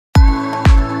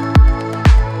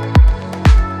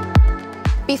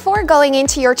Before going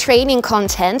into your training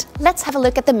content, let's have a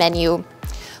look at the menu.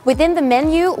 Within the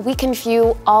menu, we can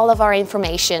view all of our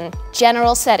information,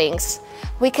 general settings.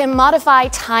 We can modify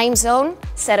time zone,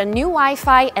 set a new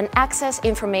Wi-Fi and access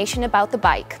information about the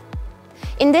bike.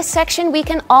 In this section, we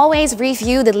can always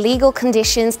review the legal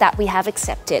conditions that we have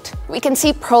accepted. We can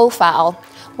see profile,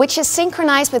 which is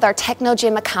synchronized with our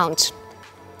Technogym account.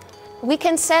 We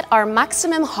can set our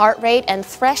maximum heart rate and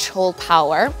threshold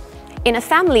power. In a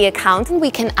family account, we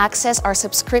can access our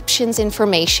subscriptions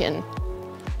information.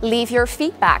 Leave your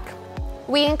feedback.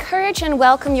 We encourage and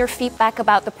welcome your feedback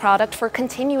about the product for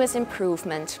continuous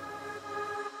improvement.